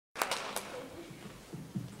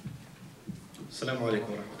Assalamu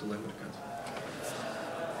alaikum wa rahmatullahi wa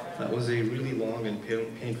barakatuh. That was a really long and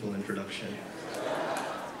painful introduction.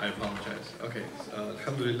 I apologize. Okay.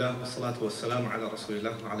 Alhamdulillah, wassalatu wassalamu ala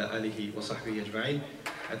rasulillah wa ala alihi wa sahbihi ajma'in.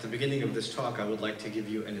 At the beginning of this talk, I would like to give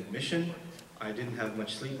you an admission. I didn't have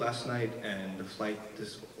much sleep last night, and the flight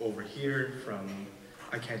is over here from,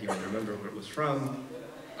 I can't even remember where it was from.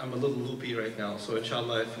 I'm a little loopy right now, so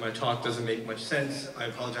inshallah, if my talk doesn't make much sense, I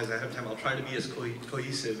apologize ahead of time. I'll try to be as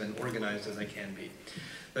cohesive and organized as I can be.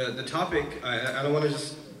 The topic, I don't want to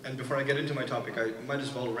just, and before I get into my topic, I might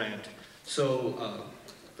as well rant. So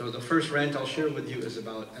the first rant I'll share with you is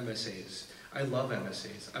about MSAs. I love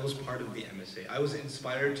MSAs. I was part of the MSA. I was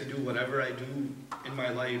inspired to do whatever I do in my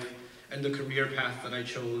life and the career path that I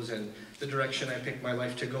chose and the direction I picked my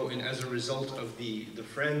life to go in as a result of the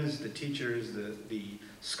friends, the teachers, the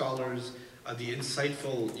scholars, the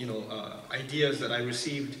insightful ideas that I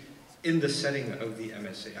received in the setting of the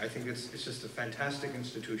MSA. I think it's just a fantastic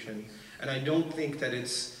institution, and I don't think that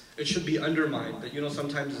it should be undermined. That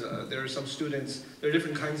sometimes there are some students, there are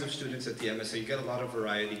different kinds of students at the MSA. You get a lot of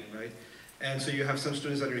variety, right? And so you have some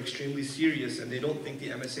students that are extremely serious and they don't think the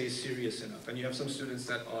MSA is serious enough. And you have some students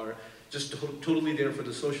that are just totally there for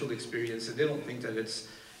the social experience and they don't think that it's,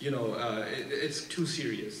 it's too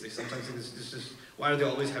serious. They sometimes think this is, why are they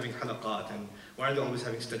always having halaqat and why are they always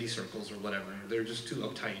having study circles or whatever? They're just too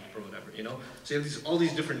uptight or whatever, So you have all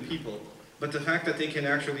these different people. But the fact that they can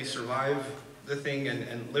actually survive the thing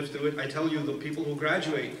and live through it, I tell you, the people who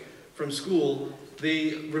graduate from school,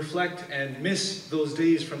 they reflect and miss those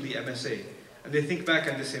days from the MSA. And they think back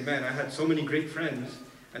and they say, man, I had so many great friends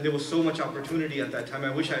and there was so much opportunity at that time.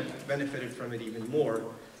 I wish I benefited from it even more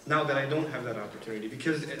now that I don't have that opportunity.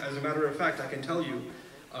 Because as a matter of fact, I can tell you,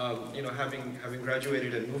 having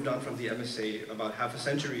graduated and moved on from the MSA about half a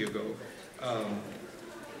century ago,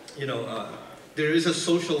 there is a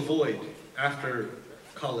social void after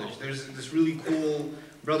college. There's this really cool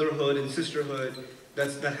brotherhood and sisterhood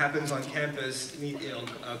that happens on campus,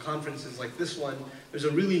 conferences like this one. There's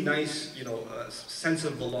a really nice, sense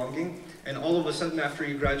of belonging. And all of a sudden, after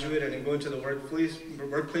you graduate and go into the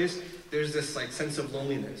workplace, there's this sense of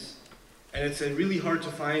loneliness. And it's really hard to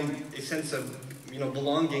find a sense of,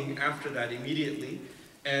 belonging after that immediately.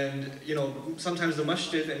 And, sometimes the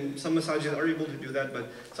masjid and some masajid are able to do that,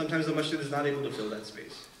 but sometimes the masjid is not able to fill that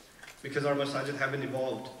space, because our masajid haven't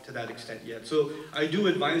evolved to that extent yet. So I do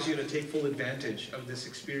advise you to take full advantage of this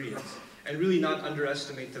experience and really not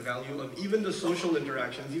underestimate the value of even the social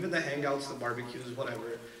interactions, even the hangouts, the barbecues,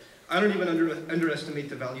 whatever. I don't even underestimate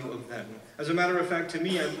the value of them. As a matter of fact, to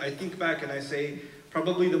me, I think back and I say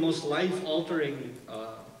probably the most life-altering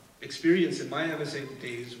experience in my MSA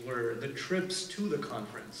days were the trips to the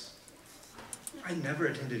conference. I never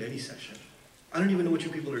attended any session. I don't even know what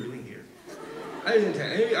you people are doing here.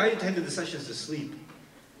 I attended the sessions to sleep,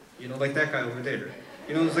 like that guy over there.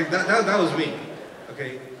 It's like that was me,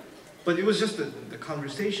 okay? But it was just the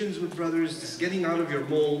conversations with brothers, just getting out of your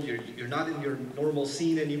mold. You're not in your normal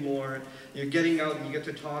scene anymore. You're getting out and you get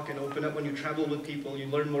to talk and open up. When you travel with people, you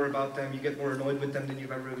learn more about them. You get more annoyed with them than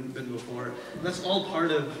you've ever been before. And that's all part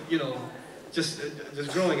of, just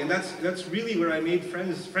growing. And that's really where I made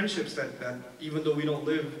friendships that even though we don't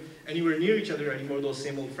live anywhere near each other anymore, those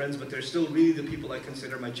same old friends, but they're still really the people I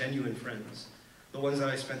consider my genuine friends, the ones that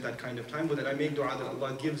I spent that kind of time with. And I make dua that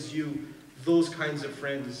Allah gives you those kinds of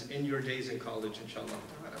friends in your days in college, inshallah.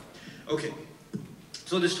 Okay,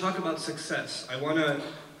 so let's talk about success. I want to,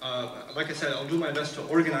 like I said, I'll do my best to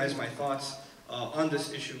organize my thoughts on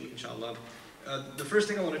this issue, inshallah. The first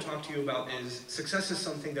thing I want to talk to you about is success is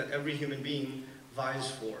something that every human being vies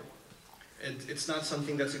for. It's not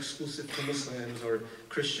something that's exclusive to Muslims or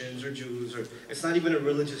Christians or Jews, or it's not even a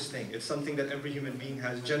religious thing. It's something that every human being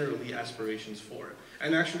has generally aspirations for.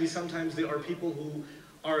 And actually sometimes there are people who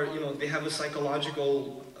are, they have a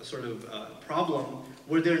psychological sort of problem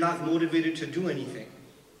where they're not motivated to do anything.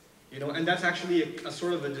 And that's actually a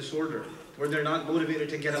sort of a disorder, where they're not motivated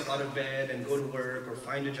to get up out of bed and go to work or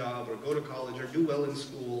find a job or go to college or do well in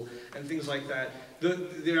school and things like that.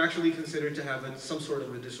 They're actually considered to have some sort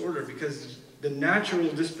of a disorder, because the natural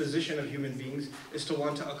disposition of human beings is to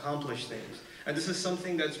want to accomplish things. And this is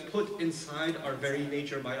something that's put inside our very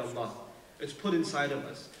nature by Allah. It's put inside of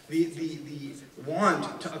us. The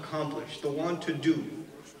want to accomplish, the want to do,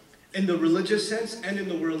 in the religious sense and in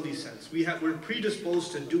the worldly sense. We're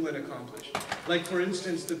predisposed to do and accomplish. Like for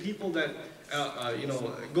instance, the people that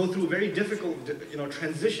go through very difficult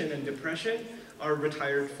transition and depression are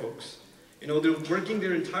retired folks. They're working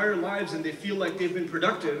their entire lives and they feel like they've been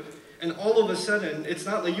productive, and all of a sudden, it's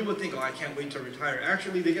not like you would think, oh, I can't wait to retire.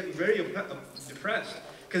 Actually, they get very depressed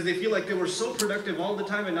because they feel like they were so productive all the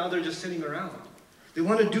time and now they're just sitting around. They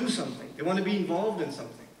want to do something. They want to be involved in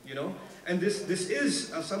something, you know? And this is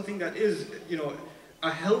something that is, you know, a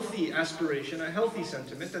healthy aspiration, a healthy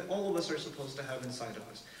sentiment that all of us are supposed to have inside of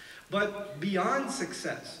us. But beyond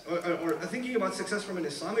success, or thinking about success from an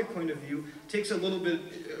Islamic point of view, takes a little bit,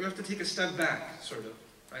 we have to take a step back, sort of,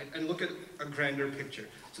 right? And look at a grander picture.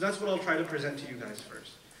 So that's what I'll try to present to you guys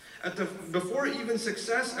first. Before even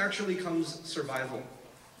success actually comes survival.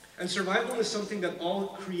 And survival is something that all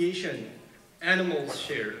creation, animals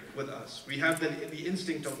share with us. We have the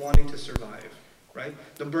instinct of wanting to survive, right?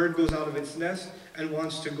 The bird goes out of its nest and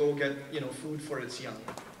wants to go get, you know, food for its young.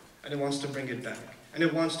 And it wants to bring it back. And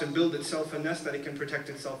it wants to build itself a nest that it can protect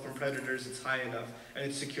itself from predators, it's high enough, and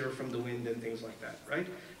it's secure from the wind and things like that, right?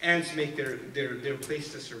 Ants make their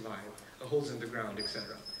place to survive, the holes in the ground,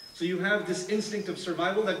 etc. So you have this instinct of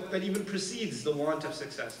survival that even precedes the want of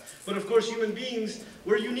success. But of course, human beings,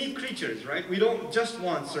 we're unique creatures, right? We don't just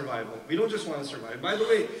want survival. We don't just want to survive. By the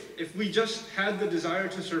way, if we just had the desire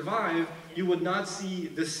to survive, you would not see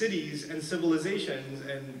the cities and civilizations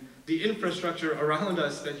and the infrastructure around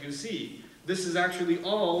us that you see. This is actually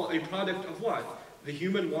all a product of what? The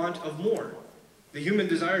human want of more. The human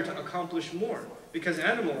desire to accomplish more. Because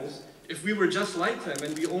animals, if we were just like them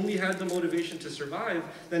and we only had the motivation to survive,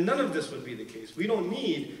 then none of this would be the case. We don't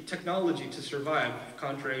need technology to survive,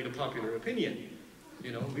 contrary to popular opinion.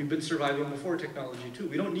 You know, we've been surviving before technology too.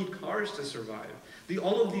 We don't need cars to survive.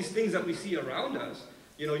 All of these things that we see around us,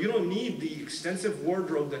 you know, you don't need the extensive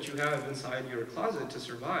wardrobe that you have inside your closet to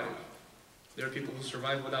survive. There are people who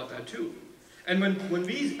survive without that too. And when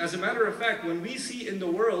we, as a matter of fact, when we see in the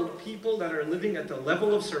world people that are living at the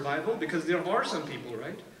level of survival, because there are some people,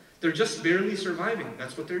 right? They're just barely surviving.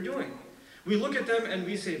 That's what they're doing. We look at them and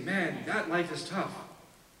we say, man, that life is tough.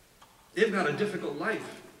 They've got a difficult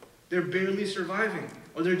life. They're barely surviving.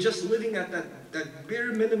 Or they're just living at that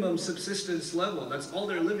bare minimum subsistence level. That's all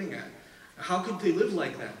they're living at. How could they live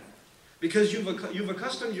like that? Because you've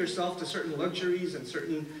accustomed yourself to certain luxuries and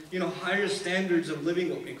certain, you know, higher standards of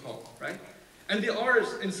living, what we call, right? And they are,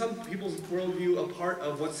 in some people's worldview, a part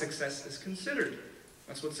of what success is considered.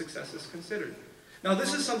 That's what success is considered. Now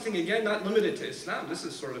this is something, again, not limited to Islam. This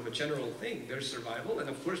is sort of a general thing. There's survival, and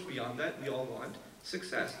of course beyond that, we all want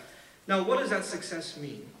success. Now what does that success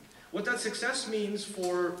mean? What that success means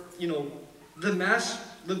for, you know, the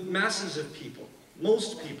masses of people,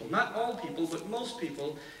 most people, not all people, but most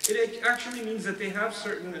people, it actually means that they have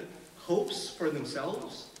certain hopes for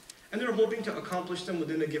themselves, and they're hoping to accomplish them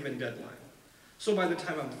within a given deadline. So by the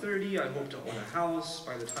time I'm 30, I hope to own a house.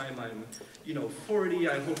 By the time I'm, you know, 40,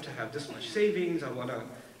 I hope to have this much savings. I want to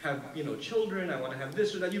have, you know, children. I want to have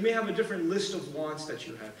this or that. You may have a different list of wants that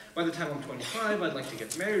you have. By the time I'm 25, I'd like to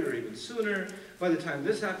get married or even sooner. By the time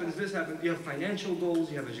this happens, you have financial goals,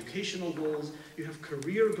 you have educational goals, you have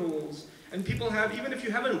career goals. And people have, even if you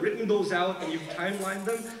haven't written those out and you've timelined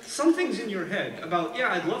them, something's in your head about,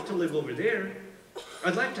 yeah, I'd love to live over there.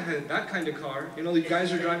 I'd like to have that kind of car. You know, the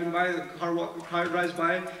guys are driving by, the car drives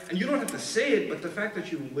by, and you don't have to say it, but the fact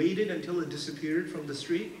that you waited until it disappeared from the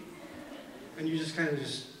street, and you just kind of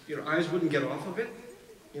your eyes wouldn't get off of it,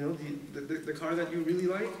 you know, the car that you really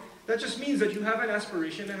like, that just means that you have an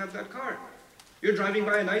aspiration to have that car. You're driving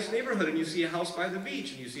by a nice neighborhood and you see a house by the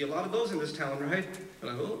beach, and you see a lot of those in this town, right?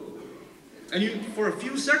 You're like, oh. And you, for a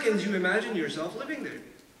few seconds, you imagine yourself living there.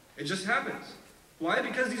 It just happens. Why?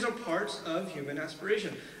 Because these are parts of human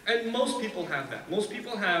aspiration. And most people have that. Most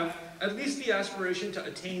people have at least the aspiration to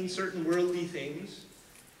attain certain worldly things,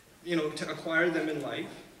 you know, to acquire them in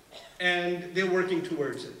life, and they're working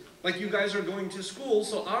towards it. Like you guys are going to school,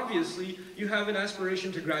 so obviously you have an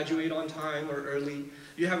aspiration to graduate on time or early.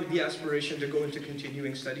 You have the aspiration to go into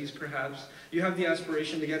continuing studies, perhaps. You have the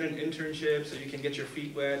aspiration to get an internship so you can get your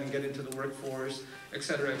feet wet and get into the workforce,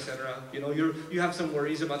 etc., etc. You know, you have some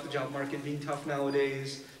worries about the job market being tough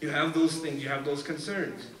nowadays. You have those things, you have those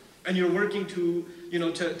concerns. And you're working to, you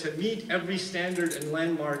know, to meet every standard and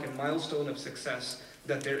landmark and milestone of success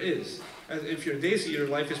that there is. And if you're Desi, your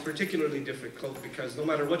life is particularly difficult because no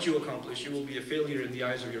matter what you accomplish, you will be a failure in the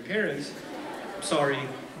eyes of your parents. Sorry,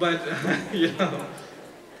 but, you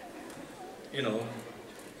know,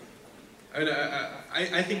 I mean,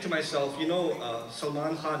 I think to myself, you know,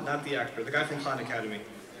 Salman Khan, not the actor, the guy from Khan Academy.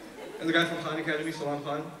 And the guy from Khan Academy, Salman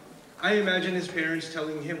Khan, I imagine his parents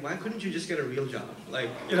telling him, why couldn't you just get a real job? Like,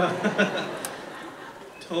 you know,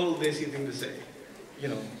 total Desi thing to say, you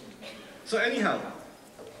know. So anyhow,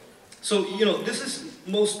 so, you know, this is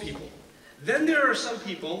most people. Then there are some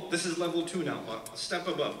people, this is level 2 now, a step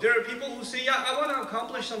above. There are people who say, yeah, I want to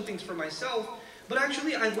accomplish some things for myself, but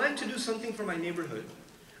actually I'd like to do something for my neighborhood.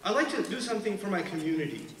 I like to do something for my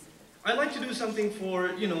community. I like to do something for,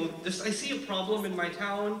 I see a problem in my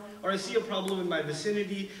town, or I see a problem in my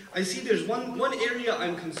vicinity. I see there's one area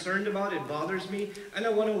I'm concerned about, it bothers me, and I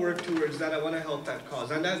want to work towards that, I want to help that cause.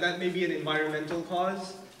 And that may be an environmental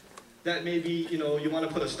cause. That may be, you want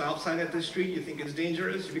to put a stop sign at the street, you think it's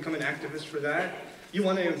dangerous, you become an activist for that. You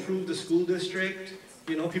want to improve the school district.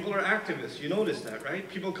 People are activists, you notice that, right?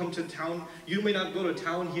 People come to town, you may not go to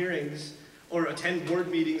town hearings or attend board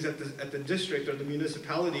meetings at the district or the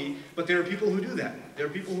municipality, but there are people who do that. There are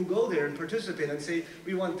people who go there and participate and say,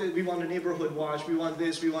 we want a neighborhood watch, we want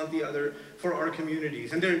this, we want the other for our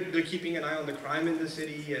communities. And they're keeping an eye on the crime in the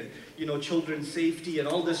city and children's safety and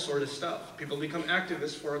all this sort of stuff. People become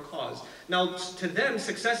activists for a cause. Now, to them,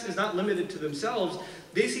 success is not limited to themselves.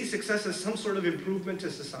 They see success as some sort of improvement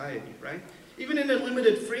to society, right? Even in a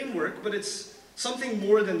limited framework, but it's something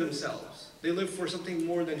more than themselves. They live for something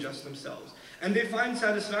more than just themselves. And they find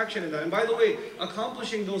satisfaction in that. And by the way,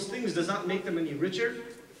 accomplishing those things does not make them any richer.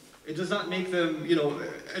 It does not make them,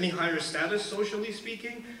 any higher status, socially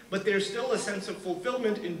speaking. But there's still a sense of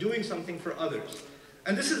fulfillment in doing something for others.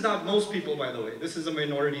 And this is not most people, by the way. This is a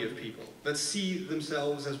minority of people that see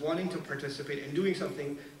themselves as wanting to participate in doing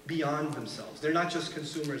something beyond themselves. They're not just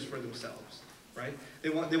consumers for themselves, right? They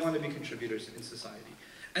want to be contributors in society.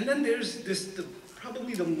 And then there's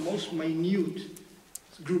probably the most minute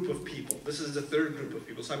group of people. This is the third group of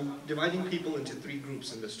people. So I'm dividing people into 3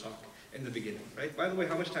 groups in this talk in the beginning, right? By the way,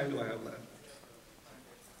 how much time do I have left?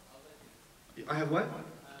 I have what?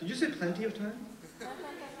 Did you say plenty of time?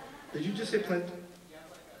 Did you just say plenty?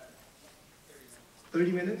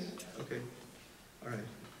 30 minutes? Okay. All right.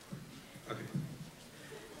 Okay.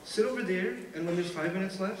 Sit over there, and when there's 5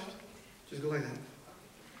 minutes left, just go like that.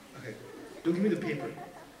 Okay. Don't give me the paper.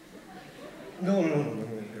 No,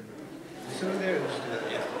 paper. Sit over there and just do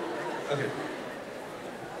that. Yeah. Okay.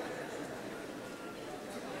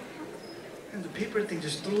 And the paper thing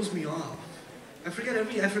just throws me off. I forget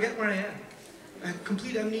where I am. I have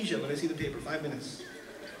complete amnesia when I see the paper. 5 minutes.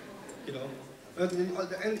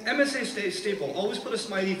 And MSA staple, always put a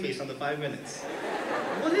smiley face on the 5 minutes.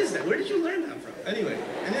 What is that? Where did you learn that from? Anyway,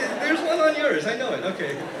 and there's one on yours. I know it.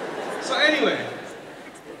 Okay. So anyway,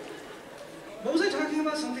 what was I talking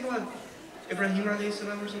about? Something about Ibrahim alayhi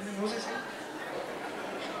salam or something? What was I saying?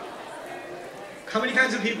 How many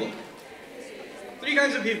kinds of people? 3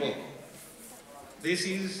 kinds of people.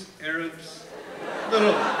 Desis, Arabs.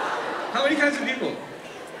 No. How many kinds of people?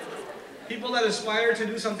 People that aspire to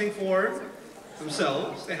do something for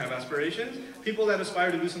themselves, they have aspirations. People that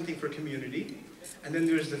aspire to do something for community. And then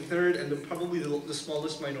there's the third and probably the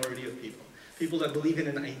smallest minority of people. People that believe in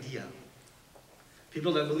an idea.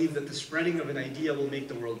 People that believe that the spreading of an idea will make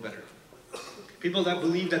the world better. People that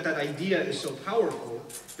believe that that idea is so powerful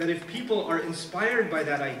that if people are inspired by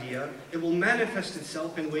that idea, it will manifest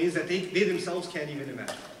itself in ways that they themselves can't even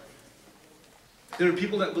imagine. There are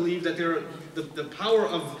people that believe that the power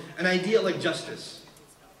of an idea like justice.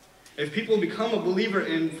 If people become a believer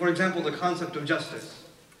in, for example, the concept of justice,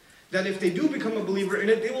 that if they do become a believer in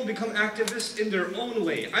it, they will become activists in their own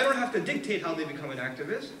way. I don't have to dictate how they become an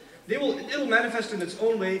activist. It'll manifest in its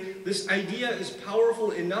own way. This idea is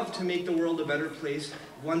powerful enough to make the world a better place,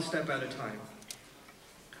 one step at a time.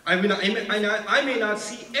 I may not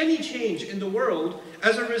see any change in the world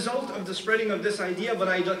as a result of the spreading of this idea, but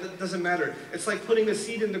it doesn't matter. It's like putting a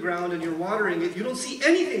seed in the ground and you're watering it. You don't see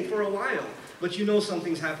anything for a while, but you know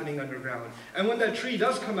something's happening underground. And when that tree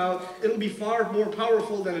does come out, it'll be far more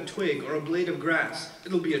powerful than a twig or a blade of grass.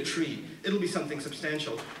 It'll be a tree. It'll be something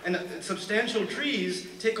substantial. And substantial trees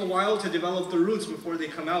take a while to develop the roots before they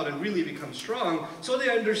come out and really become strong, so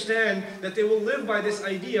they understand that they will live by this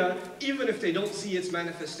idea even if they don't see its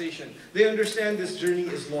manifestation. They understand this journey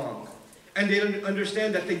is long. And they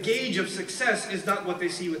understand that the gauge of success is not what they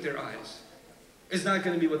see with their eyes. It's not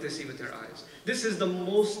going to be what they see with their eyes. This is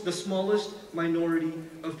the smallest minority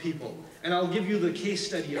of people. And I'll give you the case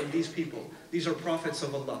study of these people. These are prophets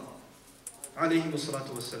of Allah. Alayhimu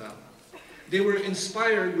salatu wassalam. They were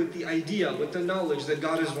inspired with the idea, with the knowledge that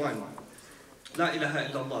God is one. La ilaha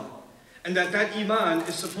illallah. And that iman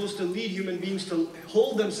is supposed to lead human beings to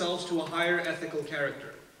hold themselves to a higher ethical character.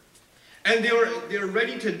 And they're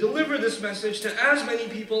ready to deliver this message to as many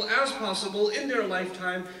people as possible in their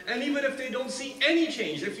lifetime, and even if they don't see any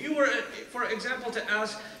change. If you were, for example, to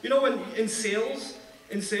ask, when in sales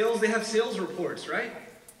they have sales reports, right?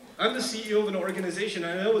 I'm the CEO of an organization,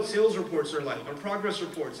 and I know what sales reports are like, or progress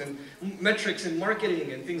reports, and metrics and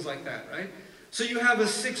marketing and things like that, right? So you have a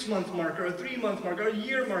 6-month marker, a 3-month marker, a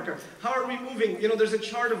year marker. How are we moving? There's a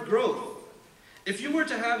chart of growth. If you were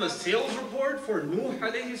to have a sales report for Nuh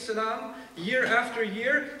alayhi salam, year after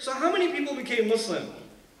year, so how many people became Muslim?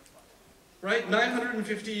 Right?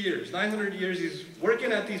 950 years. 900 years he's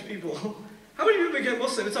working at these people. How many people became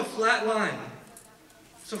Muslim? It's a flat line.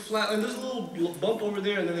 It's a flat, and there's a little bump over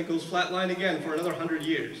there, and then it goes flat line again for another 100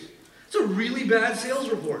 years. It's a really bad sales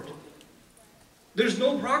report. There's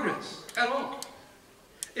no progress at all.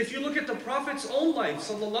 If you look at the Prophet's own life,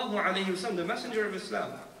 sallallahu alayhi wasallam, the messenger of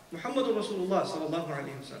Islam, Muhammadur Rasulullah sallallahu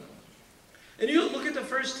alayhi wasallam, and you look at the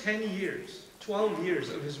first 10 years, 12 years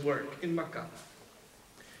of his work in Makkah,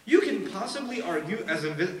 you can possibly argue,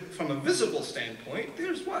 from a visible standpoint,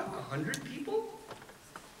 there's what, 100 people?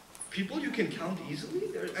 People you can count easily?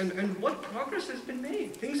 And what progress has been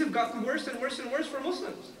made? Things have gotten worse and worse and worse for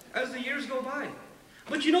Muslims as the years go by.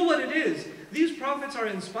 But you know what it is? These prophets are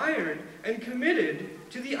inspired and committed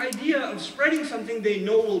to the idea of spreading something they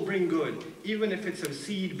know will bring good, even if it's a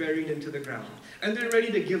seed buried into the ground. And they're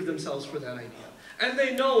ready to give themselves for that idea. And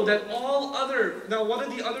they know that all other, now what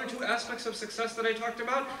are the other two aspects of success that I talked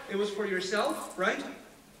about? It was for yourself, right?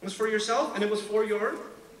 It was for yourself, and it was for your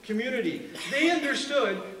community. They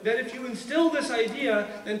understood that if you instill this idea,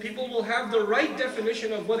 then people will have the right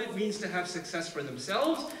definition of what it means to have success for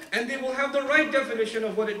themselves, and they will have the right definition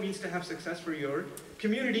of what it means to have success for your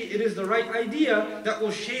community. It is the right idea that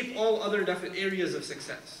will shape all other areas of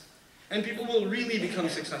success. And people will really become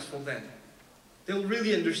successful then. They'll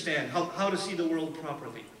really understand how to see the world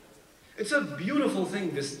properly. It's a beautiful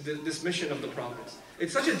thing, this mission of the prophets.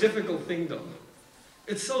 It's such a difficult thing though.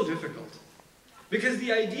 It's so difficult. Because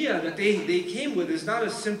the idea that they came with is not a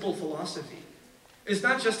simple philosophy. It's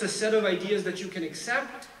not just a set of ideas that you can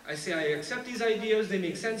accept. I say, I accept these ideas, they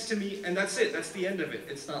make sense to me, and that's it. That's the end of it.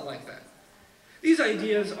 It's not like that. These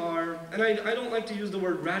ideas are, and I don't like to use the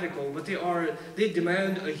word radical, but they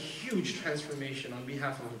demand a huge transformation on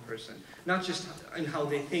behalf of a person. Not just in how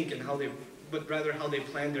they think and but rather how they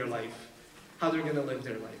plan their life, how they're going to live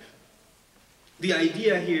their life. The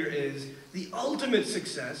idea here is the ultimate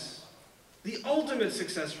success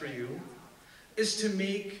for you is to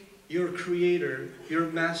make your creator, your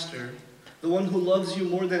master, the one who loves you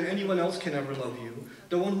more than anyone else can ever love you,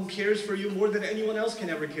 the one who cares for you more than anyone else can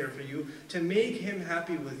ever care for you, to make him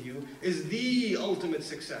happy with you is the ultimate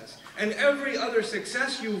success. And every other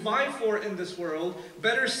success you vie for in this world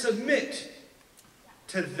better submit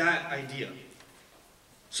to that idea.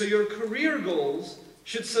 So your career goals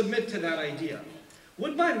should submit to that idea.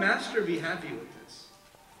 Would my master be happy with this?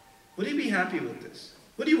 Would he be happy with this?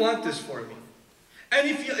 Would he want this for me? And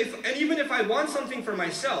even if I want something for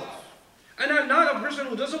myself, and I'm not a person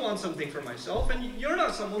who doesn't want something for myself, and you're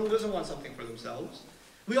not someone who doesn't want something for themselves.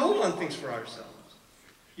 We all want things for ourselves.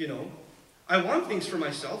 You know, I want things for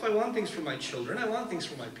myself, I want things for my children, I want things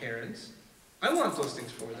for my parents. I want those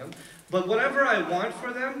things for them. But whatever I want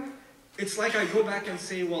for them, it's like I go back and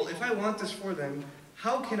say, well, if I want this for them,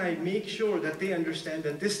 how can I make sure that they understand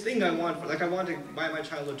that this thing I want, like I want to buy my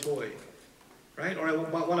child a toy, right? Or I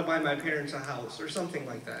want to buy my parents a house, or something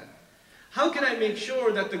like that. How can I make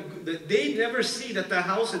sure that they never see that the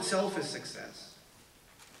house itself is success?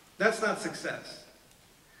 That's not success.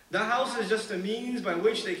 The house is just a means by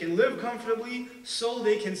which they can live comfortably so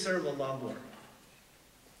they can serve Allah more.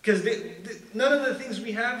 Because none of the things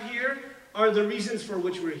we have here are the reasons for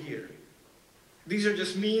which we're here. These are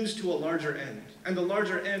just means to a larger end. And the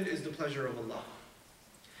larger end is the pleasure of Allah.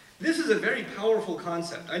 This is a very powerful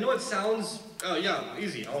concept. I know it sounds, oh yeah,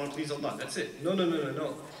 easy, I want to please Allah, that's it.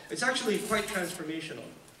 No. It's actually quite transformational.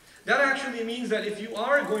 That actually means that if you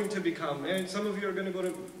are going to become, and some of you are going to go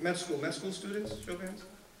to med school students, show of hands?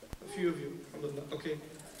 A few of you, okay.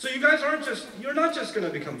 So you guys you're not just going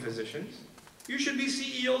to become physicians. You should be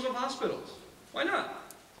CEOs of hospitals. Why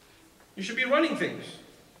not? You should be running things.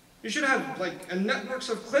 You should have networks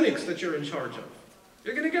of clinics that you're in charge of.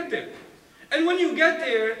 You're going to get there. And when you get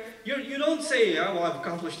there, you don't say, oh, well, I've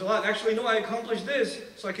accomplished a lot. Actually, no, I accomplished this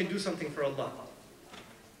so I can do something for Allah.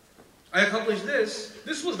 I accomplished this.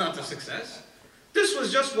 This was not the success. This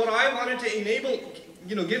was just what I wanted to enable,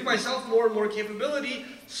 give myself more and more capability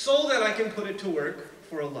so that I can put it to work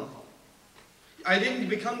for Allah. I didn't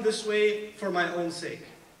become this way for my own sake.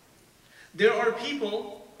 There are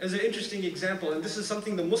people, as an interesting example, and this is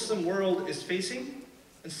something the Muslim world is facing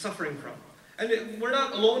and suffering from. And we're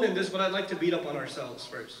not alone in this, but I'd like to beat up on ourselves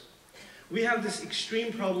first. We have this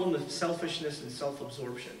extreme problem of selfishness and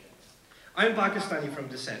self-absorption. I'm Pakistani from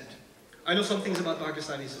descent. I know some things about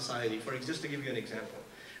Pakistani society, just to give you an example.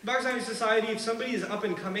 In Pakistani society, if somebody is up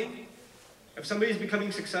and coming, if somebody is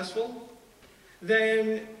becoming successful,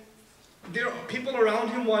 then people around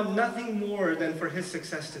him want nothing more than for his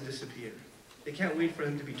success to disappear. They can't wait for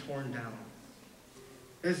him to be torn down.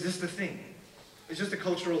 It's just a thing. It's just a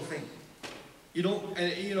cultural thing. You don't,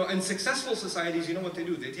 and successful societies, you know what they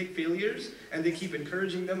do? They take failures and they keep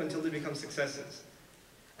encouraging them until they become successes.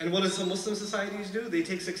 And what do some Muslim societies do? They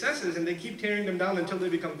take successes and they keep tearing them down until they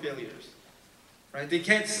become failures. Right? They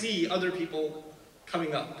can't see other people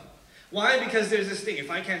coming up. Why? Because there's this thing, if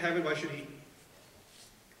I can't have it, why should he?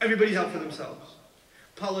 Everybody's out for themselves.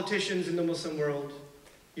 Politicians in the Muslim world,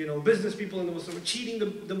 business people in the Muslim world,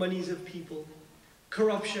 cheating the monies of people.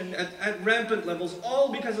 Corruption at rampant levels,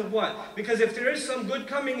 all because of what? Because if there is some good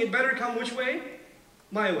coming, it better come which way?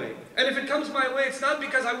 My way. And if it comes my way, it's not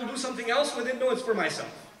because I will do something else with it, no, it's for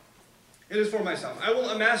myself. It is for myself. I will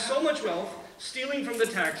amass so much wealth, stealing from the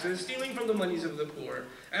taxes, stealing from the monies of the poor,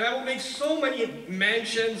 and I will make so many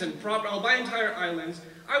mansions and I'll buy entire islands.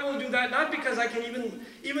 I will do that not because I can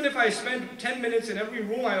even if I spend 10 minutes in every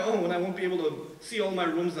room I own, I won't be able to see all my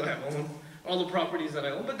rooms that I own, all the properties that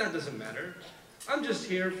I own, but that doesn't matter. I'm just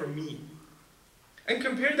here for me. And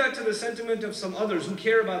compare that to the sentiment of some others who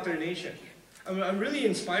care about their nation. I'm really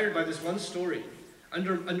inspired by this one story.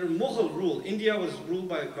 Under Mughal rule, India was ruled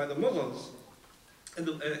by the Mughals. And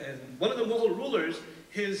one of the Mughal rulers,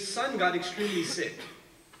 his son got extremely sick.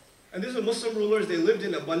 And these are Muslim rulers, they lived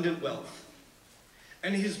in abundant wealth.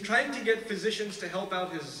 And he's trying to get physicians to help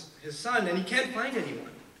out his son, and he can't find anyone.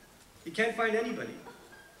 He can't find anybody.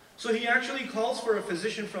 So he actually calls for a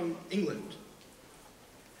physician from England.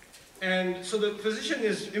 And so the physician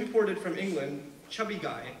is imported from England, chubby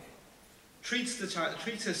guy, treats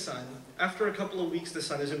his son. After a couple of weeks, the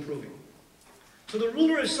son is improving. So the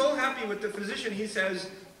ruler is so happy with the physician, he says,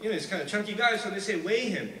 he's kind of chunky guy, so they say, weigh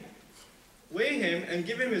him. Weigh him and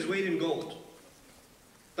give him his weight in gold.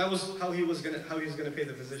 That was how he was gonna pay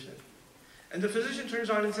the physician. And the physician turns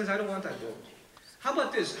around and says, I don't want that gold. How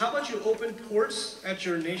about this? How about you open ports at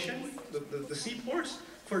your nation, the seaports,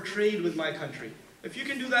 for trade with my country? If you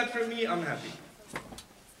can do that for me, I'm happy.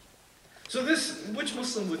 So which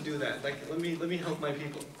Muslim would do that? Like, let me help my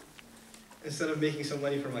people, instead of making some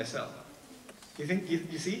money for myself. You think,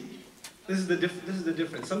 you see? This is the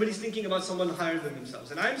difference. Somebody's thinking about someone higher than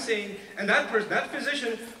themselves. And I'm saying, and that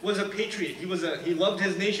physician was a patriot. He loved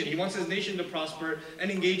his nation. He wants his nation to prosper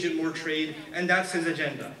and engage in more trade, and that's his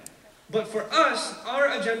agenda. But for us,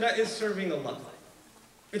 our agenda is serving Allah.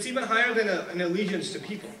 It's even higher than an allegiance to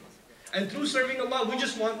people. And through serving Allah, we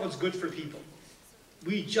just want what's good for people.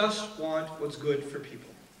 We just want what's good for people.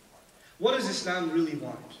 What does Islam really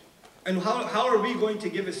want? And how are we going to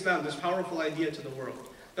give Islam, this powerful idea, to the world?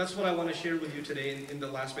 That's what I want to share with you today in the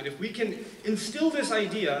last bit. If we can instill this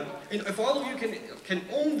idea, and if all of you can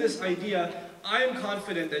own this idea, I am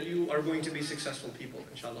confident that you are going to be successful people,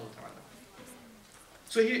 inshallah ta'ala.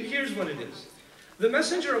 So here's what it is. The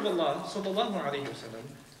Messenger of Allah, sallallahu alayhi wa sallam,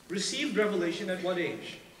 received revelation at what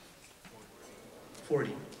age?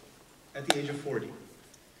 40. At the age of 40.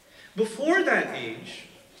 Before that age,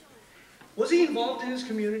 was he involved in his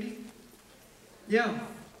community? Yeah.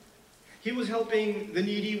 He was helping the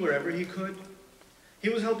needy wherever he could. He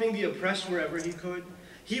was helping the oppressed wherever he could.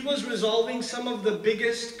 He was resolving some of the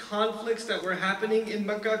biggest conflicts that were happening in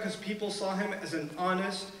Mecca because people saw him as an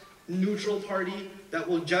honest, neutral party that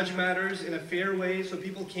will judge matters in a fair way. So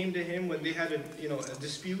people came to him when they had a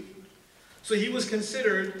dispute. So he was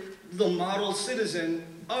considered the model citizen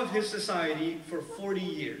of his society for 40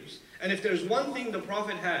 years. And if there's one thing the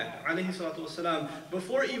Prophet had, alayhi salatu wasalam,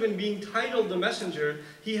 before even being titled the messenger,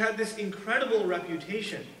 he had this incredible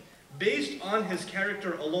reputation based on his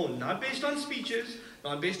character alone, not based on speeches,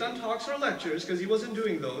 not based on talks or lectures, because he wasn't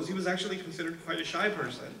doing those. He was actually considered quite a shy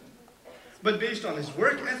person. But based on his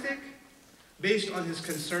work ethic, based on his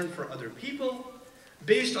concern for other people,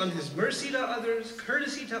 based on his mercy to others,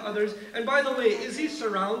 courtesy to others. And by the way, is he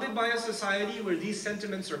surrounded by a society where these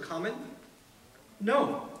sentiments are common?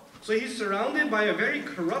 No. So he's surrounded by a very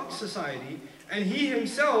corrupt society, and he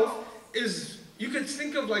himself is, you could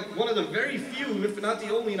think of like one of the very few, if not the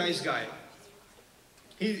only nice guy.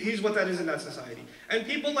 He's what that is in that society. And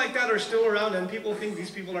people like that are still around, and people think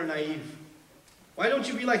these people are naive. Why don't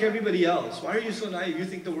you be like everybody else? Why are you so naive? You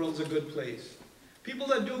think the world's a good place. People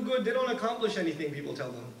that do good, they don't accomplish anything, people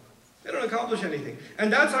tell them. They don't accomplish anything.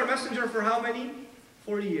 And that's our messenger for how many?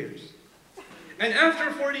 40 years. And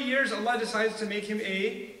after 40 years, Allah decides to make him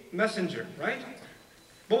a messenger, right?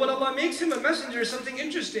 But when Allah makes him a messenger, something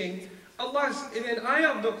interesting. In an ayah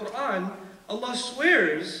of the Quran, Allah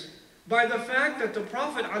swears by the fact that the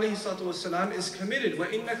Prophet ﷺ is committed,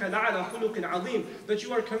 وَإِنَّكَ لَعَلَى خُلُقٍ عَظِيمٍ, that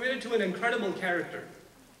you are committed to an incredible character.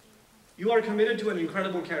 You are committed to an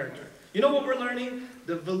incredible character. You know what we're learning?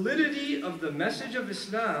 The validity of the message of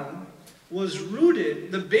Islam was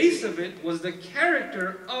rooted, the base of it was the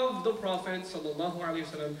character of the Prophet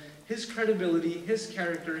ﷺ, his credibility, his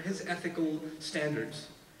character, his ethical standards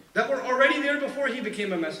that were already there before he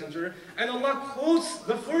became a messenger. And Allah quotes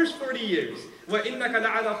the first 40 years. وَإِنَّكَ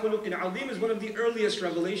لَعَلَى خُلُقٍ عَظِيمٍ is one of the earliest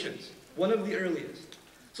revelations. One of the earliest.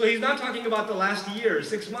 So he's not talking about the last year,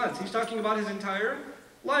 6 months. He's talking about his entire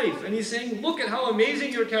life. And he's saying, look at how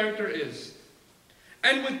amazing your character is.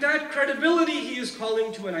 And with that credibility, he is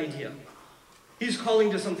calling to an idea. He's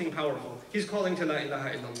calling to something powerful. He's calling to La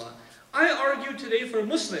ilaha illallah. I argue today for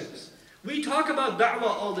Muslims. We talk about da'wah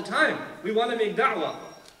all the time. We want to make da'wah.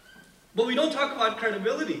 But we don't talk about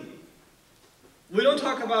credibility. We don't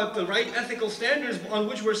talk about the right ethical standards on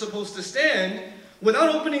which we're supposed to stand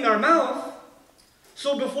without opening our mouth.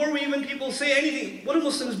 So before we even people say anything, what do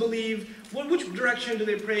Muslims believe? Which direction do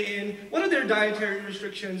they pray in? What are their dietary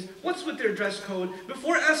restrictions? What's with their dress code?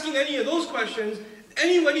 Before asking any of those questions,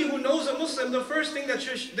 anybody who knows a Muslim, the first thing that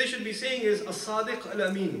they should be saying is As-Sadiq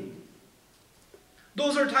al-Amin.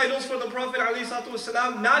 Those are titles for the Prophet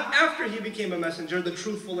ﷺ, not after he became a messenger, the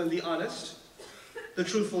truthful and the honest. The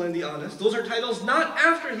truthful and the honest. Those are titles not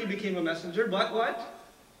after he became a messenger, but what?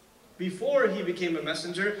 Before he became a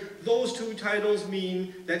messenger. Those two titles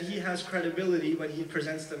mean that he has credibility when he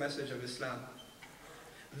presents the message of Islam.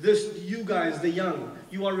 You guys, the young,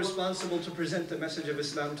 you are responsible to present the message of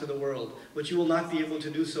Islam to the world, but you will not be able to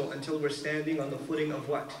do so until we're standing on the footing of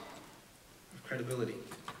what? Of credibility,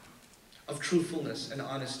 of truthfulness and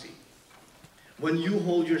honesty. When you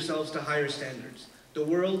hold yourselves to higher standards, the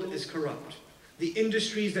world is corrupt. The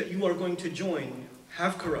industries that you are going to join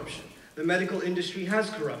have corruption. The medical industry has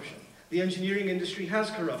corruption. The engineering industry has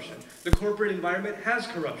corruption. The corporate environment has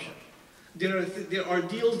corruption. There are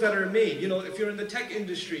deals that are made. You know, if you're in the tech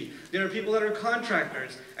industry, there are people that are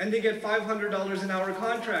contractors, and they get $500 an hour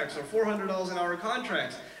contracts or $400 an hour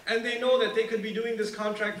contracts. And they know that they could be doing this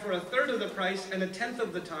contract for 1/3 of the price and 1/10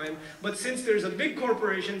 of the time, but since there's a big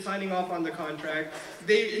corporation signing off on the contract,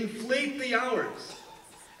 they inflate the hours.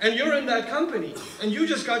 And you're in that company, and you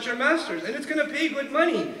just got your master's, and it's going to pay good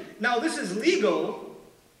money. Now this is legal.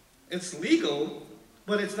 It's legal,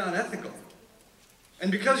 but it's not ethical. And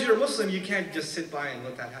because you're a Muslim, you can't just sit by and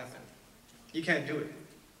let that happen. You can't do it.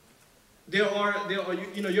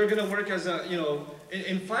 You're going to work as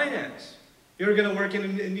in finance. You're going to work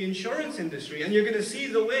in the insurance industry, and you're going to see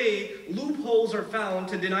the way loopholes are found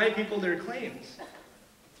to deny people their claims.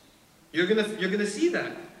 You're going to see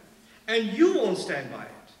that. And you won't stand by it.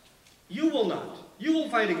 You will not. You will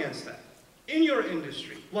fight against that in your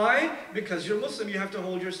industry. Why? Because you're Muslim, you have to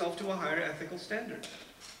hold yourself to a higher ethical standard.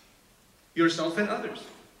 Yourself and others.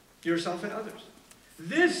 Yourself and others.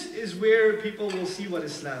 This is where people will see what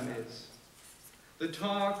Islam is. The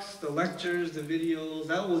talks, the lectures, the videos,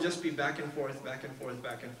 that will just be back and forth, back and forth,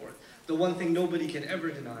 back and forth. The one thing nobody can ever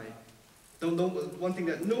deny, the one thing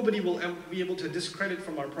that nobody will ever be able to discredit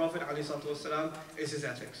from our Prophet ﷺ is his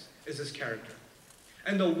ethics, is his character.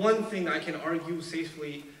 And the one thing I can argue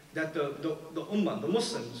safely that the Ummah, the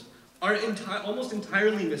Muslims, are almost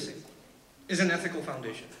entirely missing is an ethical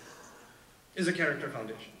foundation, is a character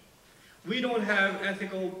foundation. We don't have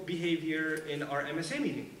ethical behavior in our MSA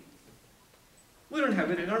meeting. We don't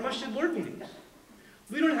have it in our masjid board meetings.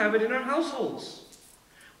 We don't have it in our households.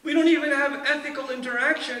 We don't even have ethical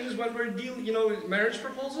interactions when we're dealing, marriage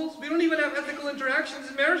proposals. We don't even have ethical interactions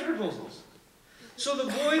in marriage proposals. So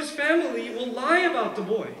the boy's family will lie about the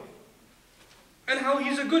boy and how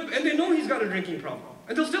he's a good, and they know he's got a drinking problem,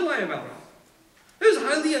 and they'll still lie about it. This is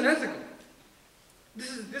highly unethical.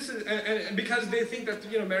 This is, and because they think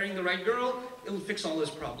that marrying the right girl, it'll fix all his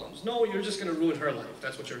problems. No, you're just going to ruin her life.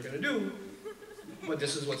 That's what you're going to do. But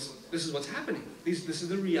this is what's happening. This is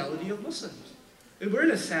the reality of Muslims. We're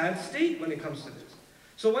in a sad state when it comes to this.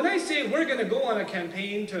 So when I say we're going to go on a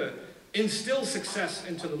campaign to instill success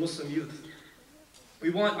into the Muslim youth, I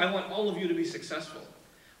want all of you to be successful.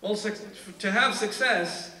 Well, to have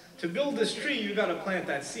success, to build this tree, you got to plant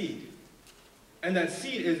that seed. And that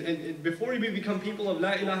seed is, and before we become people of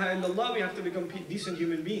La ilaha illallah, we have to become decent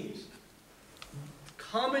human beings.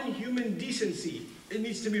 Common human decency, it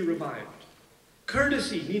needs to be revived.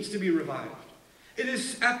 Courtesy needs to be revived. It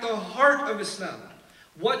is at the heart of Islam.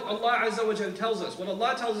 What Allah Azza wa Jal tells us, what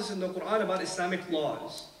Allah tells us in the Quran about Islamic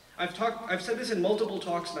laws. I've said this in multiple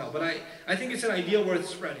talks now, but I think it's an idea worth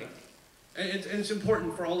spreading. And it's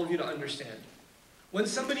important for all of you to understand. When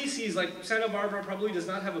somebody sees, like Santa Barbara probably does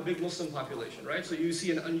not have a big Muslim population, right? So you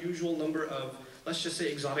see an unusual number of, let's just say,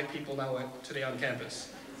 exotic people now today on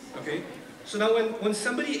campus. Okay? So now when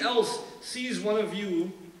somebody else sees one of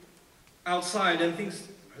you outside and thinks,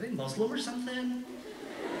 are they Muslim or something?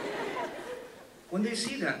 when they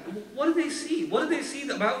see that, what do they see? What do they see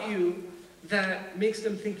about you that makes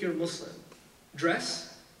them think you're Muslim?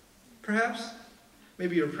 Dress, perhaps?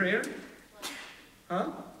 Maybe your prayer?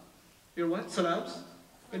 Huh? Your what? Salams?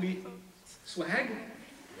 Maybe swag?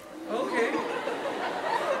 Okay.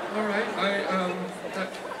 All right. That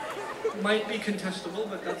might be contestable,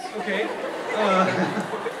 but that's okay.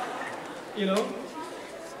 You know?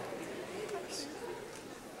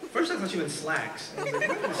 First I thought you meant slacks. I was like,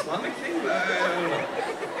 what, an Islamic thing? I don't know.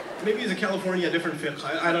 Maybe it's a California different fiqh.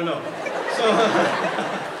 I don't know.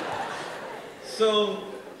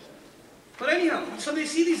 But anyhow, so they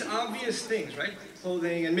see these obvious things, right?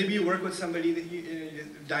 Clothing, and maybe you work with somebody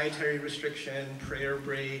that dietary restriction, prayer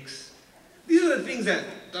breaks. These are the things that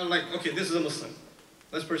are like, okay, this is a Muslim.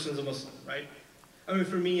 This person's a Muslim, right? I mean,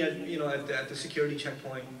 for me, at the security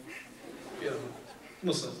checkpoint,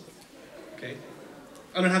 Muslim, okay?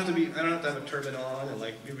 I don't have to have a turban on and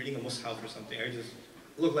like be reading a mushaf or something. I just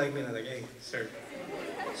look like me and I'm like, hey, sir,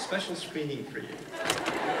 special screening for you.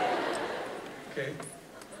 Okay?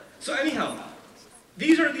 So anyhow,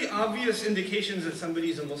 these are the obvious indications that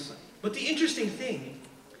somebody's a Muslim. But the interesting thing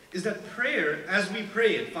is that prayer, as we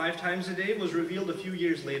pray it 5 times a day, was revealed a few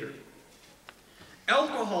years later.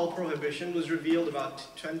 Alcohol prohibition was revealed about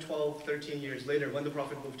 10, 12, 13 years later when the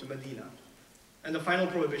Prophet moved to Medina. And the final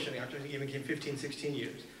prohibition actually even came 15, 16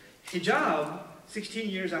 years. Hijab, 16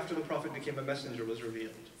 years after the Prophet became a messenger, was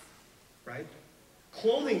revealed. Right?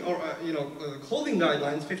 Clothing, clothing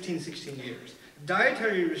guidelines, 15, 16 years.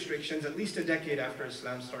 Dietary restrictions, at least a decade after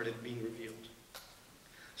Islam started being revealed.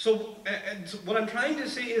 So what I'm trying to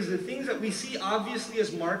say is the things that we see obviously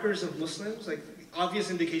as markers of Muslims, like obvious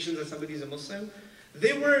indications that somebody's a Muslim,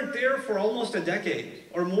 they weren't there for almost a decade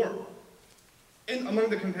or more among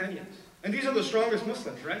the companions. And these are the strongest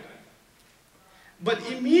Muslims, right? But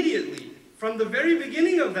immediately, from the very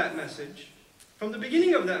beginning of that message,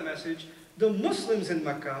 the Muslims in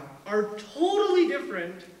Mecca are totally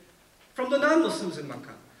different from the non-Muslims in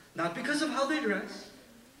Mecca. Not because of how they dress,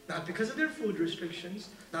 not because of their food restrictions,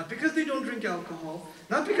 not because they don't drink alcohol,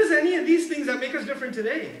 not because of any of these things that make us different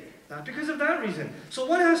today. Not because of that reason. So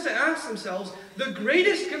one has to ask themselves, the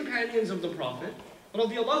greatest companions of the Prophet,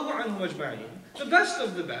 radiyallahu anhum ajma'in, the best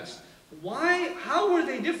of the best, how were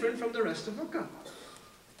they different from the rest of Mecca?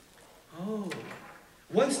 Oh,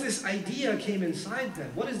 once this idea came inside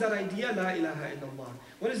them, what is that idea? La ilaha illallah.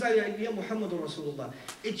 What is that idea? Muhammadur Rasulullah.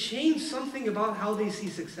 It changed something about how they see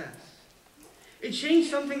success. It changed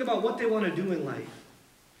something about what they want to do in life.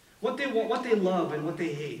 What they love and what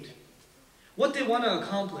they hate. What they want to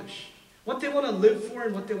accomplish. What they want to live for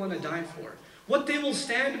and what they want to die for. What they will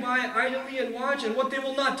stand by idly and watch and what they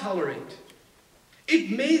will not tolerate.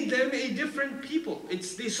 It made them a different people.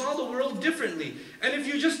 They saw the world differently. And if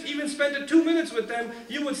you just even spent 2 minutes with them,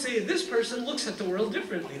 you would say, this person looks at the world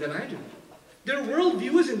differently than I do. Their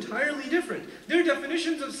worldview is entirely different. Their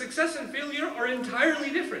definitions of success and failure are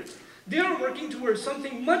entirely different. They are working towards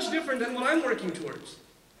something much different than what I'm working towards.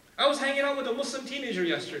 I was hanging out with a Muslim teenager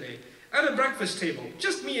yesterday at a breakfast table,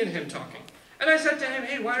 just me and him talking. And I said to him,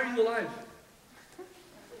 hey, why are you alive?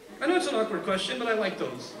 I know it's an awkward question, but I like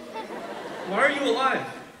those. Why are you alive?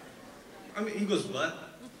 I mean, he goes, what?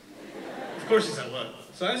 Of course he said, what?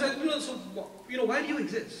 So I said, why do you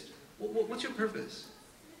exist? What's your purpose?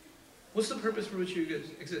 What's the purpose for which you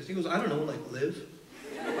exist? He goes, I don't know, like live?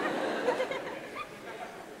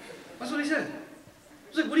 That's what he said. I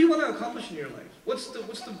was like, what do you want to accomplish in your life? What's the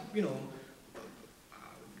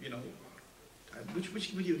which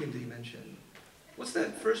video game did he mention? What's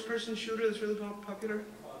that first-person shooter that's really popular?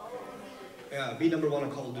 Yeah, be number 1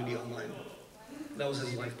 on Call of Duty Online. That was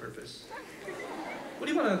his life purpose. What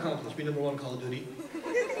do you want to accomplish? Be number 1 on Call of Duty?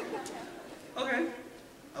 Okay.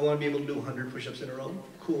 I want to be able to do 100 push-ups in a row.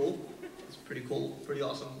 Cool. It's pretty cool. Pretty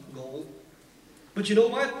awesome goal. But you know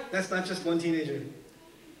what? That's not just one teenager.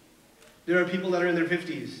 There are people that are in their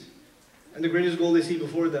 50s, and the greatest goal they see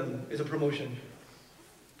before them is a promotion.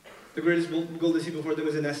 The greatest goal they see before them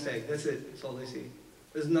is a nest egg. That's it. That's all they see.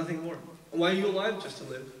 There's nothing more. And why are you alive? Just to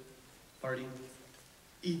live. Party.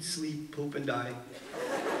 Eat, sleep, poop, and die.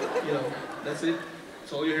 That's it.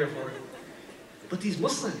 That's all you're here for. But these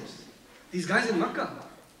Muslims, these guys in Mecca,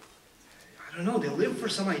 I don't know, they live for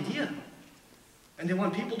some idea. And they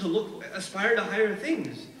want people to aspire to higher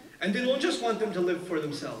things. And they don't just want them to live for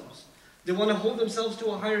themselves. They want to hold themselves to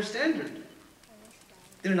a higher standard.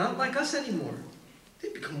 They're not like us anymore. They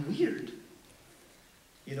become weird.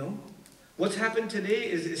 What's happened today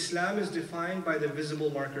is Islam is defined by the visible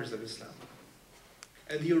markers of Islam.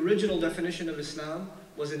 And the original definition of Islam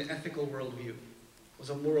was an ethical worldview, was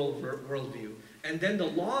a moral worldview. And then the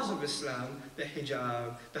laws of Islam, the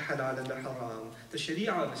hijab, the halal and the haram, the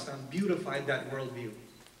sharia of Islam beautified that worldview.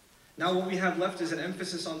 Now what we have left is an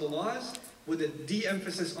emphasis on the laws with a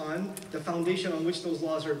de-emphasis on the foundation on which those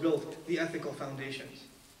laws are built, the ethical foundations.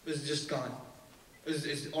 It's just gone.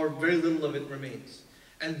 Or very little of it remains.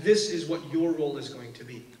 And this is what your role is going to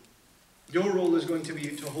be. Your role is going to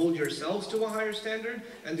be to hold yourselves to a higher standard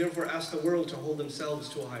and therefore ask the world to hold themselves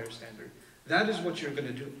to a higher standard. That is what you're going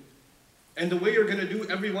to do. And the way you're going to do,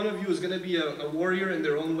 every one of you is going to be a warrior in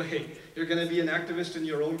their own way. You're going to be an activist in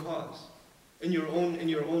your own cause, in your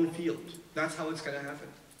own field. That's how it's going to happen.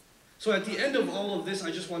 So at the end of all of this,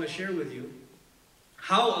 I just want to share with you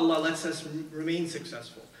how Allah lets us remain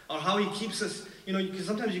successful, or how He keeps us, because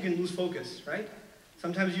sometimes you can lose focus, right?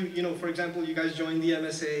 Sometimes for example, you guys joined the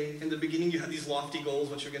MSA. In the beginning, you had these lofty goals,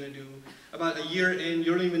 what you're going to do. About a year in, you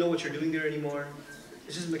don't even know what you're doing there anymore.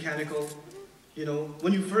 It's just mechanical.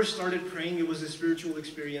 When you first started praying, it was a spiritual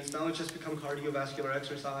experience. Now it's just become cardiovascular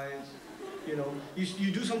exercise.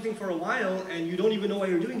 You do something for a while, and you don't even know why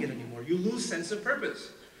you're doing it anymore. You lose sense of purpose.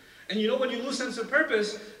 And when you lose sense of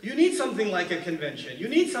purpose, you need something like a convention. You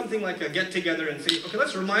need something like a get-together and say, okay,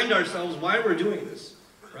 let's remind ourselves why we're doing this.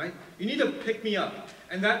 Right? You need to pick me up.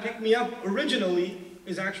 And that pick me up originally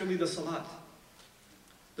is actually the salat.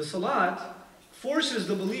 The salat forces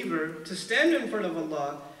the believer to stand in front of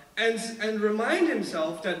Allah and remind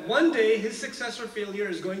himself that one day his success or failure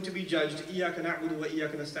is going to be judged. إِيَّاكَ نَعْبُدُ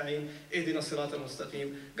وَإِيَّاكَ نَسْتَعِينُ اهْدِنَا الصِّرَاطَ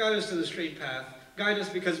الْمُسْتَقِيمُ. Guide us to the straight path. Guide us,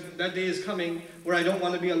 because that day is coming where I don't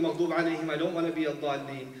want to be al-maghdub alayhim, I don't want to be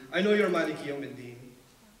al-dhalleen. I know you're Maliki Yawmiddin.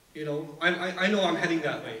 I know I'm heading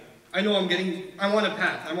that way. I know I'm on a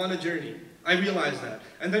path, I'm on a journey. I realize that.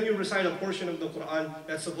 And then you recite a portion of the Quran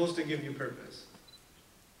that's supposed to give you purpose.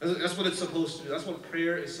 That's what it's supposed to do. That's what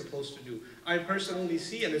prayer is supposed to do. I personally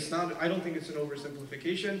see, and I don't think it's an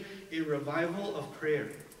oversimplification, a revival of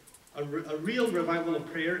prayer. A real revival of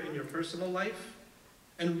prayer in your personal life,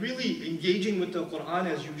 and really engaging with the Quran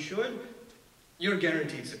as you should, you're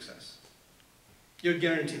guaranteed success. You're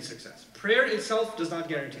guaranteed success. Prayer itself does not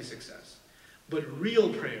guarantee success. But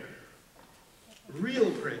real prayer,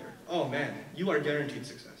 oh man, you are guaranteed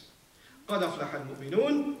success. قَدْ أَفْلَحَ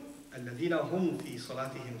الْمُؤْمِنُونَ الَّذِينَ هُمْ فِي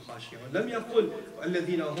صَلَاتِهِمْ خَاشِعُونَ لَمْ يَقُلْ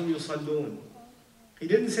الَّذِينَ هُمْ يُصَلُّونَ. He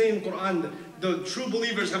didn't say in Quran, the true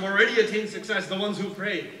believers have already attained success, the ones who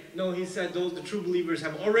pray. No, he said the true believers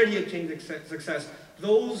have already attained success.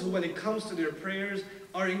 Those who, when it comes to their prayers,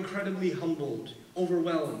 are incredibly humbled,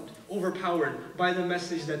 overwhelmed, overpowered by the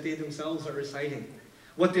message that they themselves are reciting.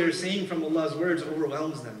 What they're saying from Allah's words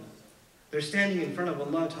overwhelms them. They're standing in front of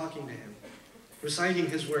Allah talking to Him, reciting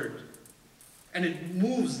His word. And it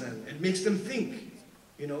moves them, it makes them think.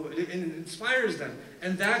 It inspires them.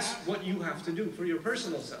 And that's what you have to do for your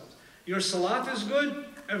personal selves. Your salat is good,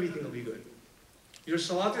 everything will be good. Your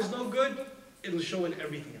salat is no good, it'll show in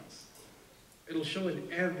everything else. It'll show in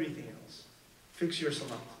everything else. Fix your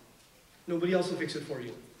salat. Nobody else will fix it for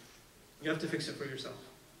you. You have to fix it for yourself.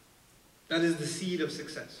 That is the seed of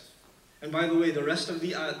success. And by the way, the rest of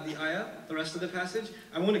the ayah, the rest of the passage,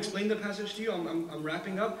 I won't explain the passage to you, I'm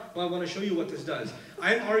wrapping up, but I want to show you what this does.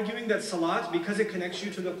 I'm arguing that salat, because it connects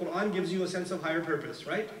you to the Quran, gives you a sense of higher purpose,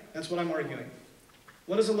 right? That's what I'm arguing.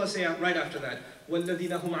 What does Allah say right after that?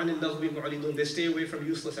 وَالَّذِينَ هُمْ عَنِ اللَّغْوِ مُعْرِضُونَ. They stay away from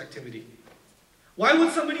useless activity. Why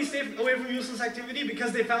would somebody stay away from useless activity?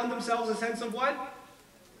 Because they found themselves a sense of what?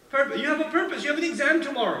 Purpose. You have a purpose. You have an exam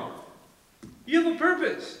tomorrow. You have a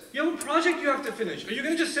purpose. You have a project you have to finish. Are you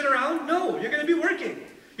going to just sit around? No, you're going to be working.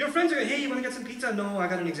 Your friends are going, hey, you want to get some pizza? No, I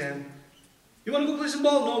got an exam. You want to go play some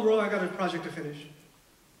ball? No, bro, I got a project to finish.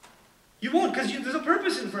 You won't, because there's a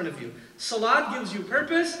purpose in front of you. Salat gives you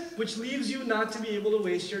purpose, which leaves you not to be able to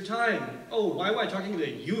waste your time. Oh, why am I talking to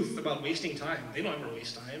the youth about wasting time? They don't ever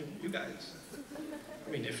waste time, you guys.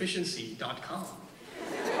 Efficiency.com.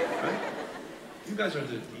 Right? You guys are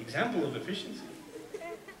the example of efficiency.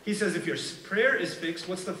 He says if your prayer is fixed,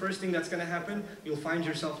 what's the first thing that's going to happen? You'll find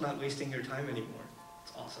yourself not wasting your time anymore.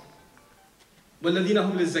 It's awesome. وَالَّذِينَ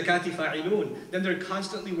هُمْ لِلزَّكَاةِ فَاعِلُونَ. Then they're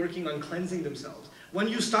constantly working on cleansing themselves. When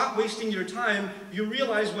you stop wasting your time, you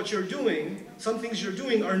realize what you're doing, some things you're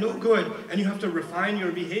doing are no good, and you have to refine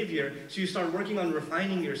your behavior. So you start working on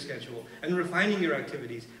refining your schedule, and refining your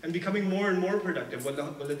activities, and becoming more and more productive.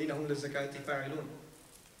 وَالَّذِينَ هُمْ لِلزَّكَاةِ فَاعِلُونَ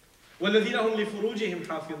وَالَّذِينَ هُمْ لِفُرُوجِهِمْ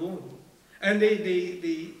حَافِظُونَ. And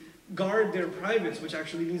they guard their privates, which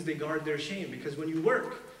actually means they guard their shame. Because when you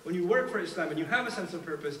work for Islam and you have a sense of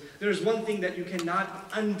purpose, there's one thing that you cannot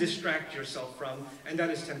undistract yourself from, and that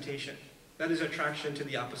is temptation. That is attraction to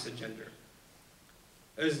the opposite gender.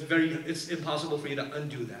 It's impossible for you to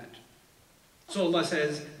undo that. So Allah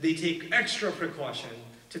says they take extra precaution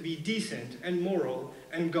to be decent and moral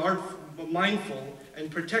and mindful and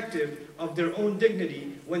protective of their own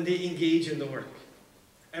dignity when they engage in the work.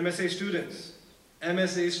 MSA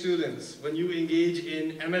students, when you engage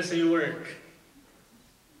in MSA work,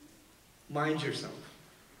 mind yourself.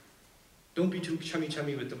 Don't be too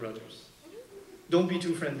chummy with the brothers. Don't be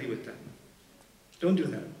too friendly with them. Don't do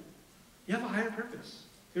that. You have a higher purpose.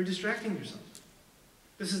 You're distracting yourself.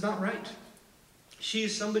 This is not right. She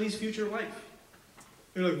is somebody's future wife.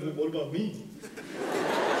 You're like, well, what about me?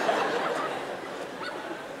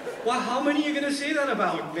 Well, how many are you going to say that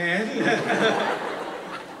about, man?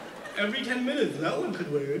 Every 10 minutes, that one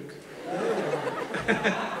could work.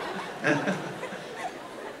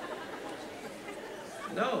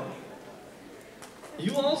 No.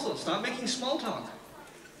 You also, stop making small talk.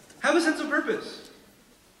 Have a sense of purpose.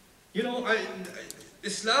 You know,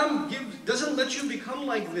 Islam doesn't let you become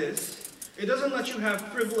like this. It doesn't let you have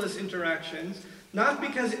frivolous interactions. Not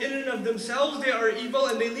because in and of themselves they are evil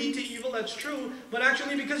and they lead to evil, that's true, but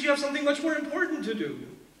actually because you have something much more important to do.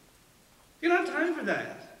 You don't have time for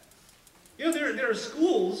that. You know, there are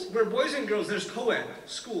schools where boys and girls, there's co-ed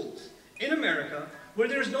schools in America where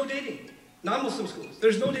there's no dating. Non-Muslim schools,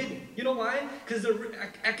 there's no dating. You know why? Because the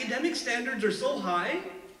academic standards are so high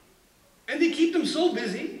and they keep them so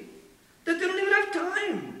busy that they don't even have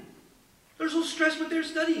time. They're so stressed with their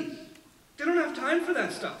studies. They don't have time for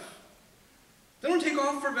that stuff. They don't take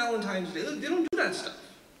off for Valentine's Day. They don't do that stuff.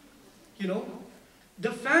 You know?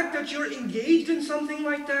 The fact that you're engaged in something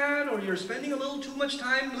like that, or you're spending a little too much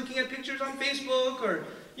time looking at pictures on Facebook, or,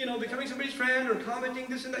 you know, becoming somebody's friend, or commenting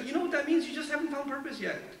this and that, you know what that means? You just haven't found purpose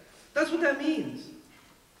yet. That's what that means.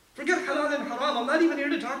 Forget halal and haram. I'm not even here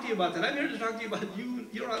to talk to you about that. I'm here to talk to you about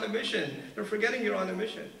you're on a mission. You're forgetting you're on a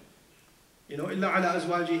mission. You know, إِلَّا عَلَىٰ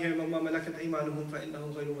أَزْوَاجِهِمْ وَمَا مَلَكَتْ أَيْمَانُهُمْ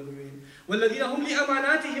فَإِنَّهُمْ غَيْرُ مَلُومِينَ وَالَّذِينَ هُمْ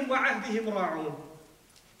لِأَمَانَاتِهِمْ وَعَهْدِهِمْ رَاعُونَ.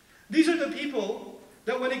 These are the people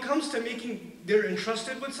that when it comes to they're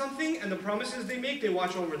entrusted with something and the promises they make, they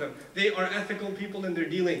watch over them. They are ethical people in their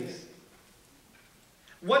dealings.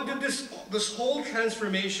 What did this whole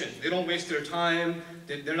transformation? They don't waste their time.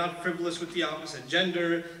 They're not frivolous with the opposite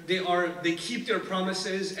gender. They keep their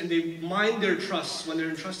promises and they mind their trusts when they're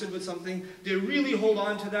entrusted with something. They really hold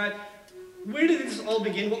on to that. Where did this all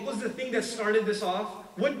begin? What was the thing that started this off?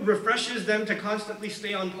 What refreshes them to constantly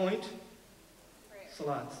stay on point?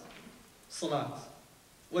 Salat. Salat.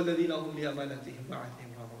 وَالَّذِينَ هُمْ لِأَمَانَاتِهِمْ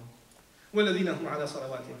وَعَهْدِهِمْ رَاعُونَ وَالَّذِينَ هُمْ عَلَى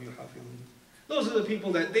صَلَوَاتِهِمْ يُحَافِظُونَ. Those are the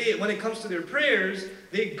people that when it comes to their prayers,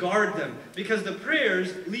 they guard them. Because the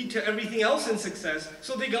prayers lead to everything else in success.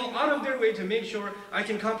 So they go out of their way to make sure I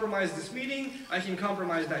can compromise this meeting, I can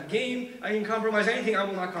compromise that game, I can compromise anything, I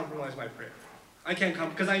will not compromise my prayer. I can't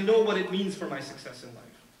because I know what it means for my success in life.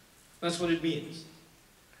 That's what it means.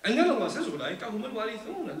 And then Allah says, أُولَٰئِكَ هُمُ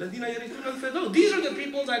الْوَارِثُونَ الَّذِينَ يَرِثُونَ الْفِرْدَوْسَ. These are the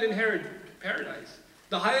people that inherit paradise.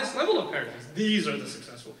 The highest level of paradise. These are the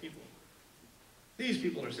successful people. These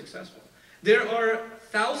people are successful. There are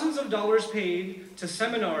thousands of dollars paid to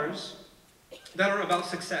seminars that are about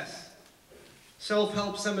success.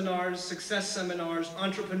 Self-help seminars, success seminars,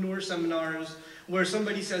 entrepreneur seminars, where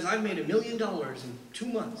somebody says, I've made $1 million in 2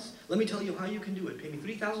 months. Let me tell you how you can do it. Pay me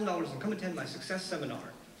 $3,000 and come attend my success seminar.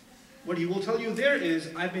 What he will tell you there is,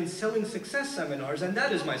 I've been selling success seminars and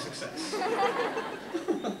that is my success.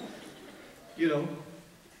 You know?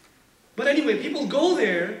 But anyway, people go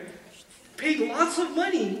there, pay lots of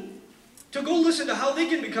money to go listen to how they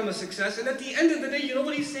can become a success, and at the end of the day, you know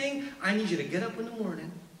what he's saying? I need you to get up in the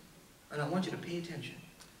morning, and I want you to pay attention.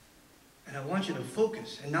 And I want you to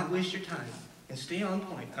focus and not waste your time, and stay on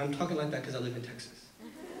point. I'm talking like that because I live in Texas.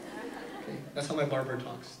 Okay? That's how my barber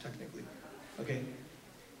talks, technically. Okay?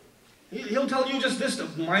 He'll tell you just this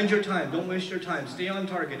stuff. Mind your time. Don't waste your time. Stay on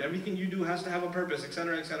target. Everything you do has to have a purpose,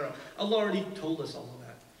 etc., etc. Allah already told us all of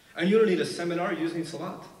that. And you don't need a seminar. You just need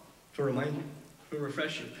salat to remind you, to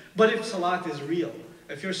refresh you. But if salat is real,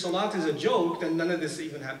 if your salat is a joke, then none of this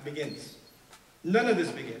even begins. None of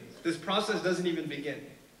this begins. This process doesn't even begin.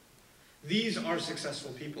 These are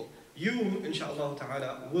successful people. You, inshallah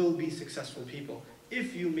ta'ala, will be successful people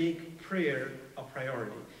if you make prayer a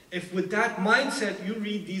priority. If with that mindset you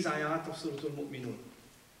read these ayat of Surah Al-Mu'minun.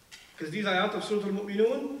 Because these ayat of Surah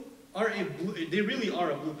Al-Mu'minun they really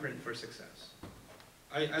are a blueprint for success.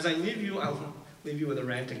 As I leave you, I'll leave you with a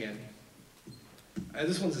rant again.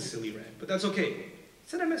 This one's a silly rant, but that's okay.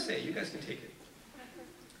 It's an MSA, you guys can take it.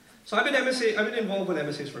 So I've been involved with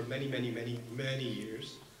MSAs for many, many, many, many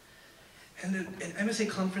years. And MSA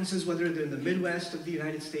conferences, whether they're in the Midwest of the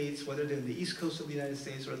United States, whether they're in the East Coast of the United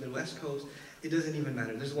States, or the West Coast, it doesn't even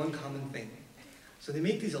matter. There's one common thing. So they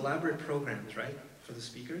make these elaborate programs, right, for the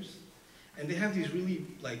speakers. And they have these really,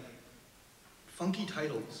 funky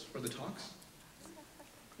titles for the talks,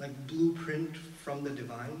 like Blueprint from the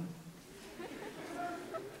Divine,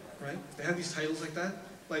 right? They have these titles like that.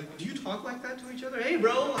 Like, do you talk like that to each other? Hey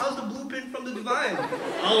bro, how's the blueprint from the divine?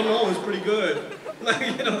 Oh no, it's pretty good. Like,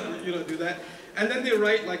 you don't do that. And then they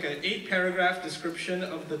write like an 8-paragraph description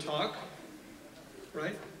of the talk,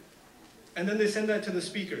 right? And then they send that to the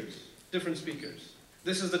speakers, different speakers.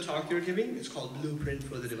 This is the talk you're giving. It's called Blueprint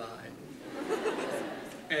for the Divine.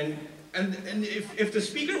 And if the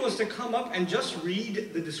speaker was to come up and just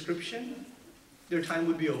read the description, their time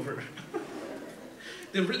would be over.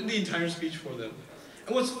 They've written the entire speech for them.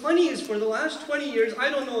 And what's funny is for the last 20 years, I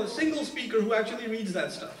don't know a single speaker who actually reads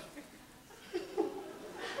that stuff.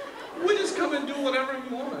 We just come and do whatever we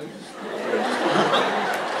want.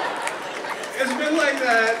 It's been like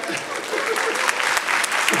that.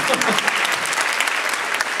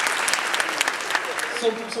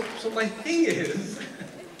 So my thing is,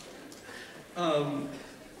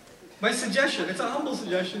 my suggestion, it's a humble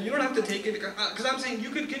suggestion, you don't have to take it, because I'm saying you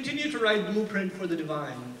could continue to write Blueprint for the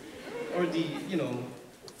Divine, or the,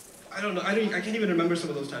 I don't know, I can't even remember some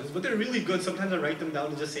of those titles, but they're really good. Sometimes I write them down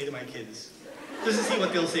and just say to my kids, just to see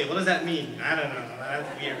what they'll say. What does that mean? I don't know,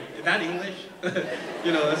 that's weird. Is that English?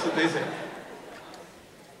 That's what they say.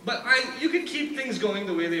 But you can keep things going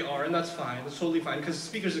the way they are, and that's fine, that's totally fine, because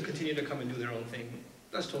speakers will continue to come and do their own thing.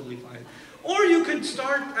 That's totally fine. Or you could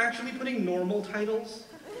start actually putting normal titles.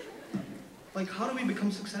 Like, how do we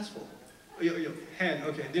become successful? Hand,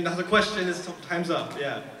 okay. Now the question is, time's up,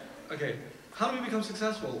 yeah. Okay, how do we become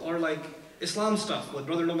successful? Or like, Islam stuff with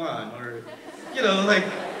Brother Nouman, or, like,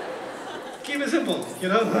 keep it simple,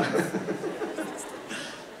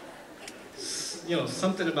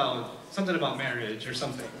 something about marriage or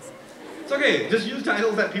something. It's okay, just use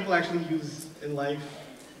titles that people actually use in life,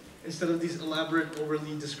 instead of these elaborate,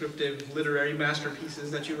 overly descriptive literary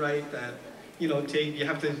masterpieces that you write that, you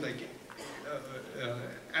have to, like,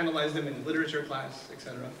 analyze them in literature class,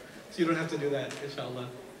 etc. So you don't have to do that, inshallah.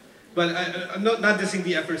 But I'm not dissing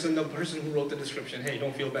the efforts and the person who wrote the description. Hey,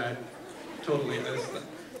 don't feel bad. Totally.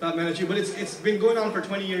 Not mad at you. But it's been going on for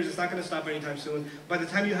 20 years. It's not going to stop anytime soon. By the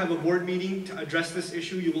time you have a board meeting to address this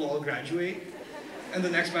issue, you will all graduate. And the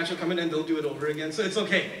next batch will come in and they'll do it over again. So it's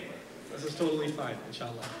okay. This is totally fine,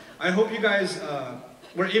 inshallah. I hope you guys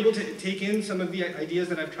were able to take in some of the ideas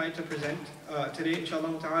that I've tried to present today,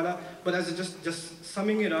 inshallah ta'ala. But as just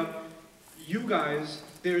summing it up, you guys,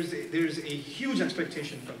 there's a huge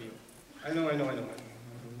expectation from you. I know.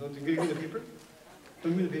 Don't give me the paper?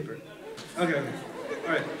 Don't give me the paper. Okay.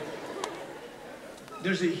 All right.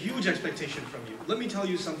 There's a huge expectation from you. Let me tell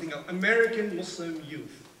you something. American Muslim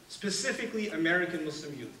youth, specifically American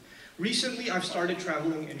Muslim youth. Recently, I've started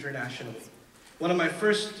traveling internationally. One of my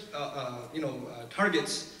first,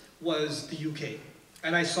 targets was the UK.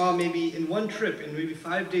 And I saw maybe in one trip, in maybe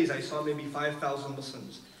 5 days, I saw maybe 5,000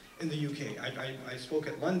 Muslims in the UK. I spoke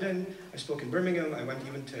at London, I spoke in Birmingham, I went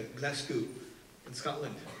even to Glasgow in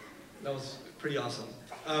Scotland. That was pretty awesome.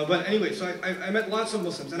 But anyway, so I met lots of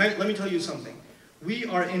Muslims. And let me tell you something. We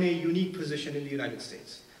are in a unique position in the United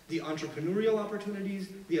States. The entrepreneurial opportunities,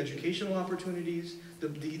 the educational opportunities, the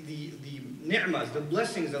ni'mas, the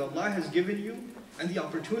blessings that Allah has given you, and the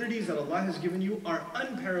opportunities that Allah has given you are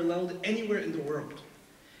unparalleled anywhere in the world.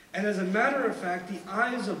 And as a matter of fact, the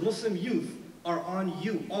eyes of Muslim youth are on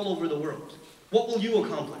you all over the world. What will you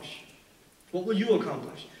accomplish? What will you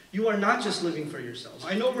accomplish? You are not just living for yourselves.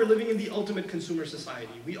 I know we're living in the ultimate consumer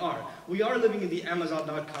society. We are. We are living in the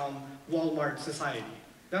Amazon.com, Walmart society.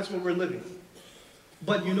 That's what we're living.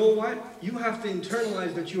 But you know what? You have to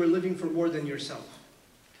internalize that you are living for more than yourself.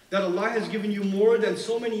 That Allah has given you more than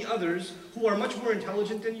so many others who are much more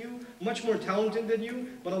intelligent than you, much more talented than you,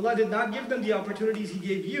 but Allah did not give them the opportunities He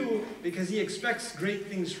gave you because He expects great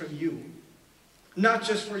things from you. Not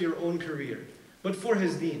just for your own career, but for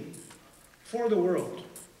His deen, for the world.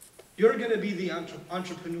 You're going to be the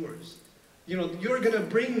entrepreneurs. You're going to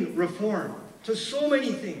bring reform to so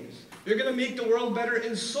many things. You're going to make the world better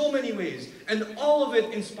in so many ways. And all of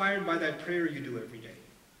it inspired by that prayer you do every day.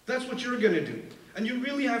 That's what you're going to do. And you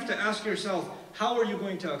really have to ask yourself, how are you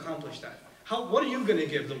going to accomplish that? What are you going to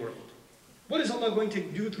give the world? What is Allah going to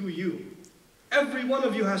do through you? Every one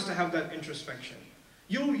of you has to have that introspection.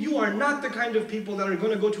 You are not the kind of people that are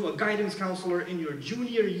going to go to a guidance counselor in your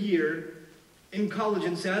junior year in college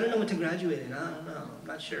and say, I don't know what to graduate in. I don't know. I'm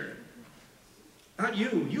not sure. Not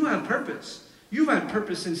you. You have purpose. You've had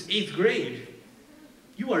purpose since 8th grade.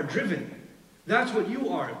 You are driven. That's what you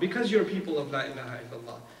are, because you're people of La ilaha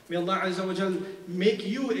illallah. May Allah Azza wa Jal make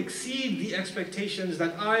you exceed the expectations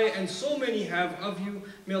that I and so many have of you.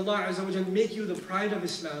 May Allah Azza wa Jal make you the pride of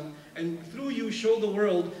Islam, and through you show the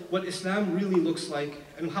world what Islam really looks like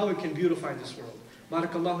and how it can beautify this world.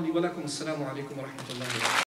 Barakallahu li wa lakum. Assalamu alaikum wa rahmatullahi wa barakatuh.